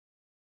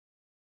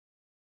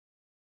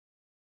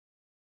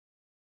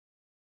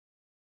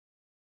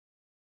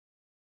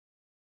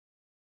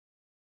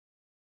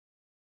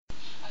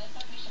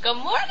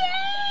Good morning!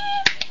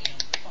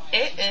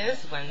 It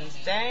is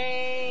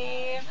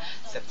Wednesday,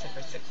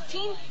 September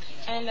 16th,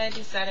 and I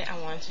decided I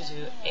wanted to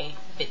do a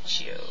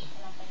fit you.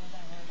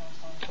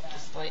 Hope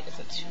this light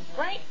isn't too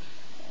bright.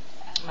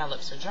 My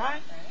lips are dry.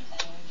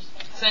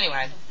 So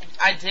anyway,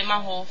 I did my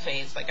whole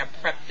face, like I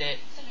prepped it.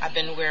 I've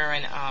been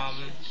wearing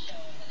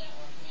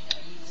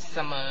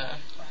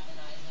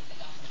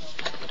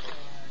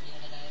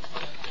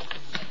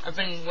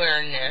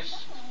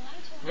this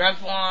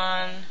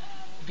Revlon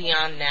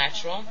Beyond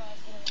Natural.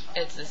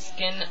 It's a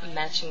skin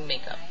matching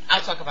makeup.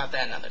 I'll talk about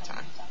that another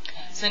time.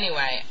 So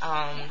anyway,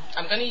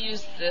 I'm going to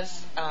use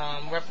this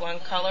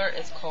Revlon color.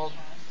 It's called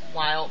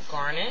Wild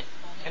Garnet,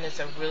 and it's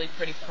a really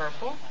pretty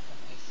purple.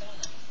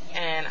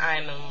 And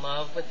I'm in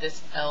love with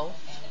this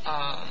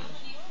e.l.f.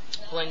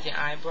 blending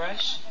eye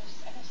brush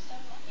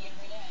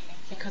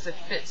because it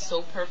fits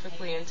so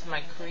perfectly into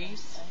my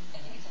crease.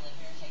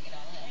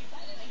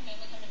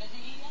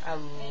 I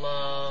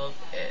love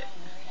it.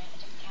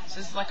 So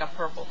this is like a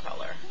purple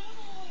color.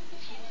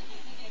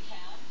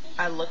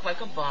 I look like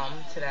a bum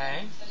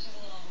today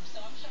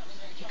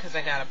because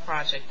I got a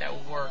project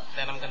at work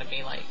that I'm going to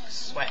be like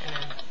sweating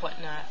and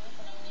whatnot.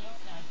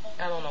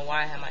 I don't know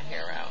why I have my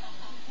hair out.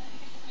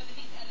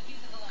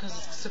 Because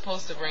it's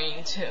supposed to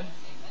rain too.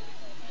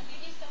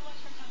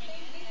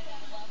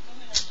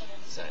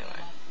 So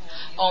anyway.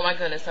 Oh my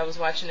goodness, I was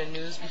watching the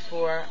news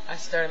before I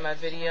started my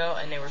video,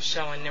 and they were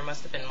showing there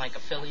must have been like a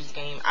Phillies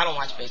game. I don't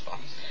watch baseball.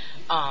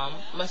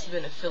 Must have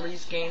been a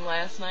Phillies game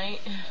last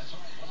night,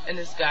 and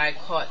this guy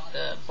caught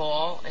the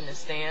ball in the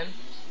stand.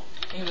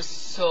 And he was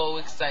so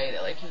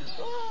excited, like he was,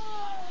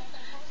 ah!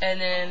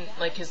 And then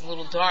like his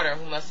little daughter,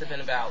 who must have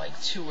been about like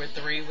 2 or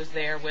 3, was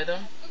there with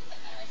him.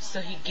 So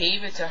he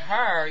gave it to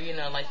her, you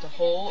know, like the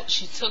whole.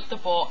 She took the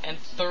ball and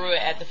threw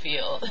it at the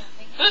field.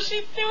 So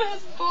she threw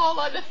his ball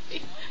on the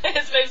field, and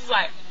his face was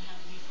like.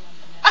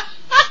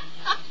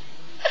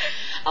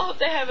 I hope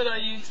they have it on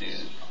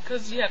YouTube,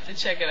 because you have to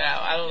check it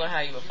out. I don't know how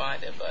you would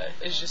find it, but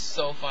it's just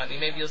so funny.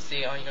 Maybe you'll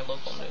see it on your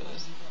local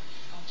news.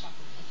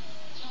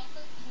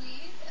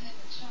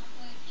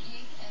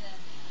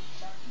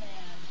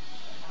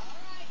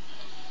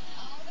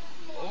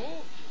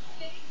 Ooh.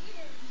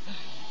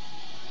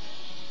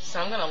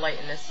 So I'm going to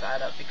lighten this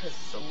side up because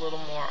it's a little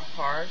more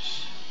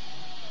harsh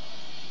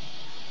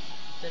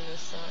than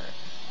this side.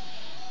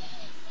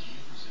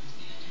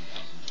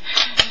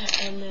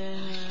 And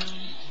then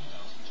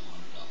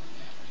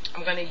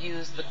I'm going to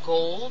use the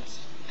gold.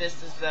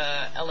 This is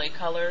the LA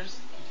Colors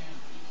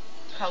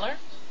color.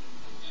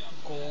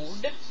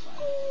 Gold.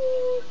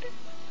 Gold.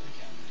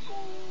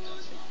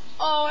 Gold.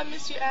 Oh, I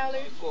miss you,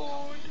 LA.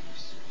 Gold.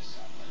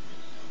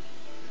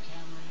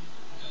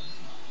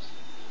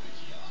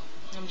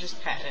 I'm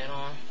just patting it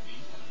on.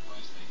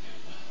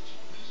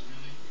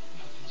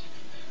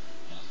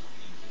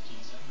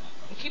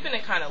 I'm keeping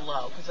it kind of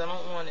low because I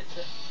don't want it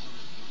to,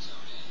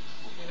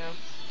 you know.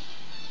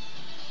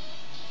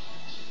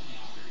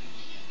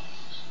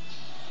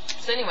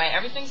 So anyway,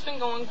 everything's been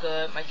going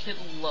good. My kid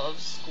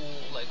loves school,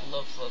 like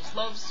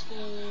loves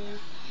school.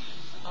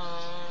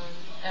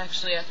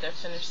 Actually, after I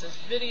finish this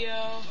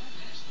video,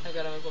 I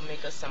gotta go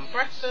make us some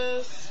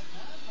breakfast.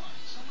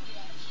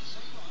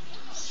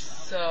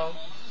 So,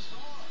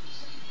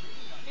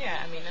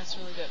 yeah, I mean, that's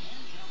really good.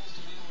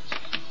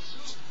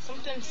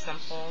 Something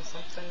simple,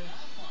 something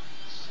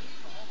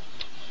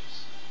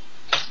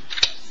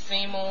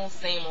same old,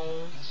 same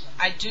old.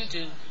 I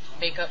do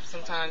makeup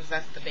sometimes.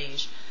 That's the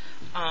beige.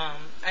 I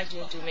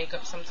do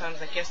makeup sometimes.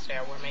 Like yesterday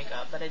I wore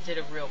makeup, but I did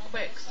it real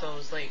quick, so it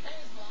was like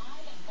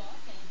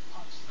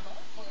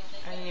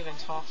I didn't even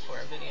talk for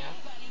a video.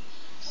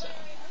 So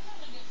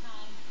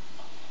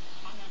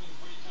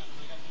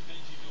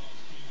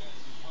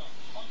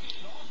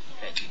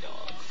veggie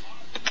dogs.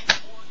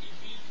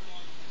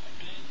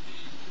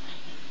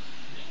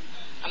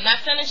 I'm not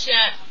finished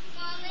yet.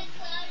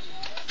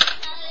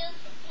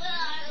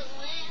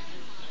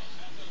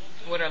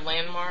 What are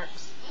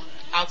landmarks?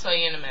 I'll tell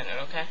you in a minute,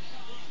 okay?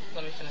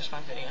 Let me finish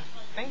my video.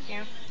 Thank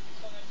you.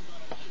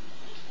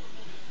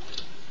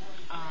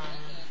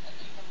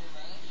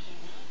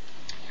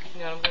 You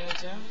know what I'm going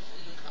to do?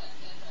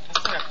 I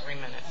still have 3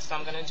 minutes. So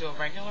I'm going to do a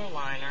regular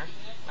liner.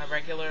 My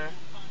regular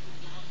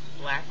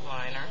black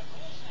liner.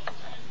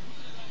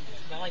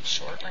 Am I like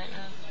short right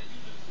now?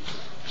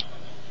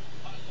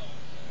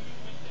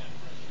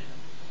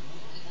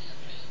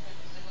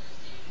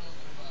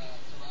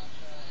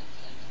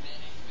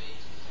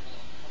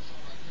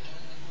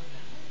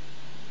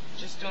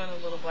 Just doing a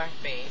little black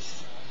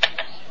base,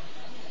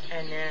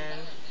 and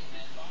then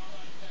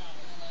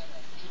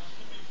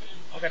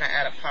I'm going to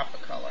add a pop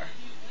of color.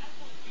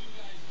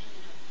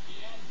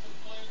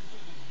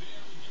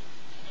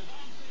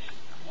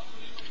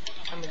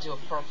 I'm going to do a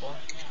purple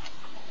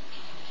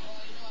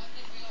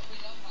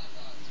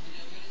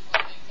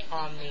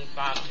on the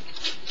bottom.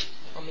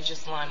 Let me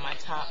just line my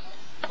top.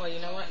 Well, you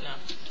know what? No,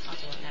 I'll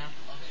do it now.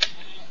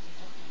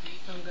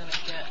 I'm going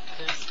to get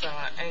this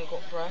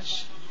angled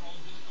brush.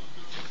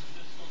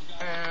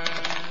 And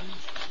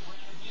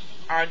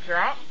our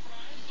drop.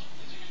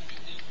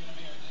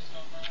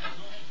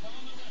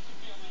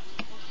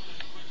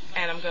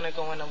 I'm going to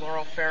go into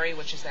Laurel Fairy,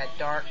 which is that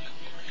dark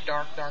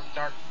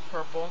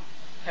purple,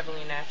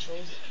 Heavenly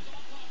Naturals.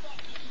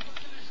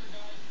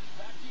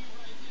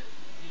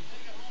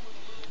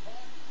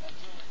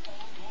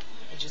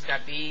 You just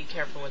got to be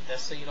careful with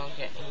this so you don't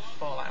get any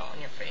fallout on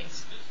your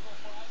face.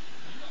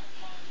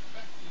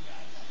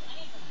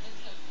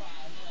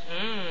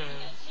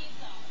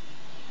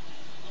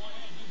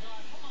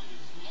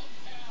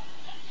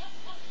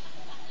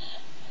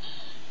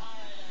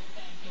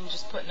 I'm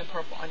just putting the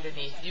purple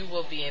underneath. You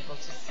will be able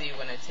to see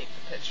when I take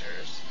the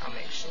pictures. I'll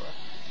make sure.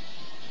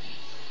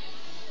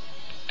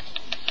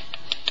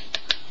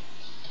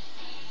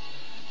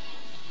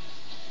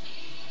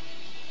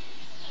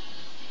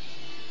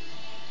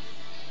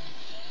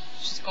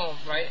 Just going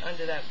right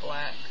under that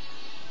black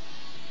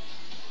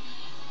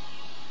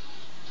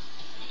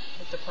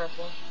with the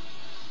purple.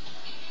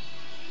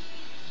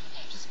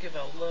 Just give it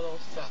a little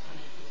something.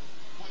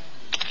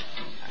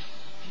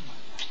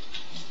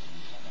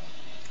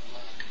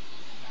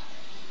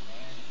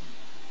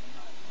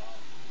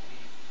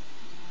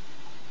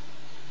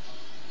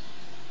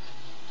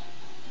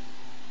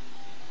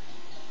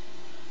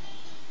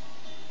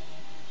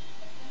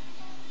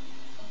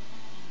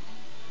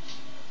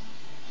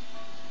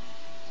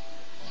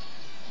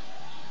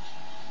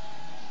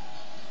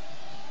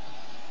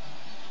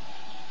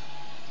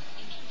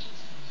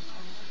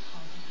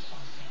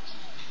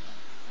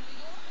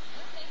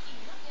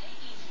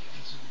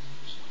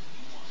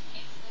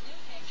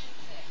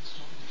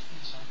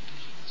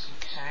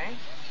 Okay.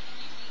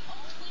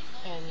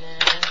 And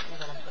then I'm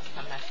going to put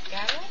some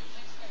mascara.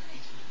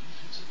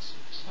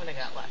 What do I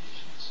got left?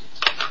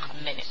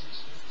 A minute.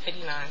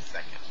 59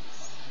 seconds.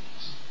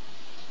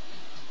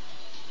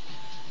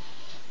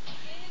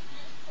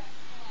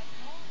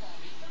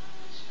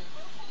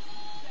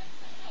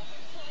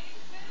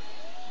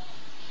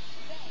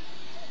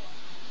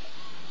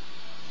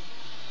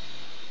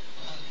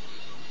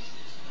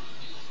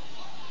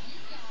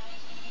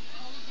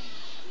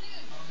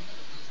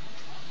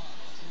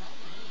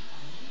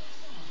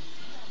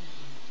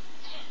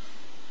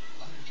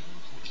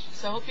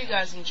 So I hope you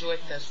guys enjoyed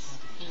this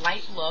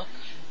light look,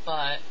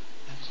 but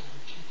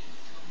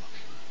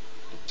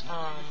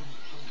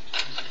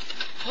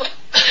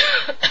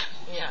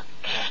yeah,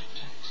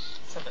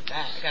 something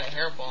bad. I got a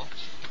hairball.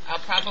 I'll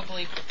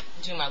probably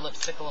do my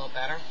lipstick a little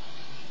better,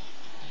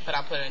 but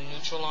I'll put a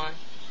neutral on.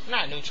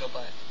 Not neutral,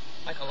 but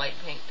like a light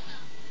pink.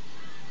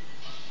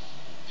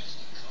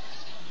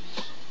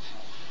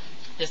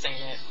 This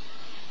ain't it.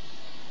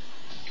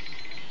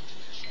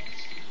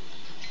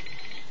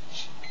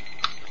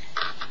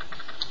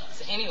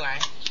 Anyway, I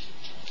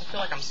feel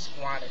like I'm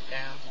squatted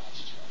down.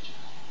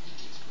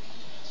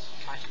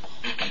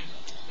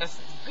 That's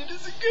as good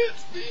as it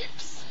gets,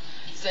 peeps.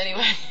 So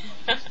anyway,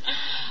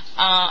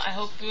 I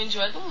hope you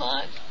enjoyed the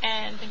look,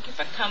 and thank you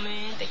for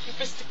coming. Thank you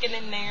for sticking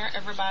in there,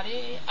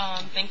 everybody.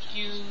 Thank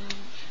you,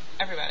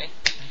 everybody.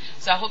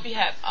 So I hope you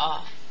have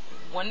a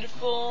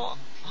wonderful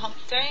hump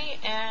day,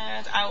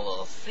 and I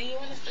will see you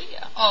when I see you.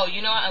 Oh,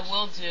 you know what? I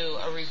will do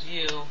a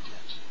review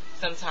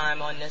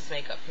sometime on this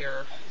makeup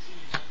here.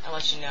 I'll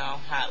let you know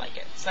how I like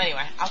it. So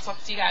anyway, I'll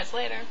talk to you guys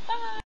later.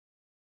 Bye.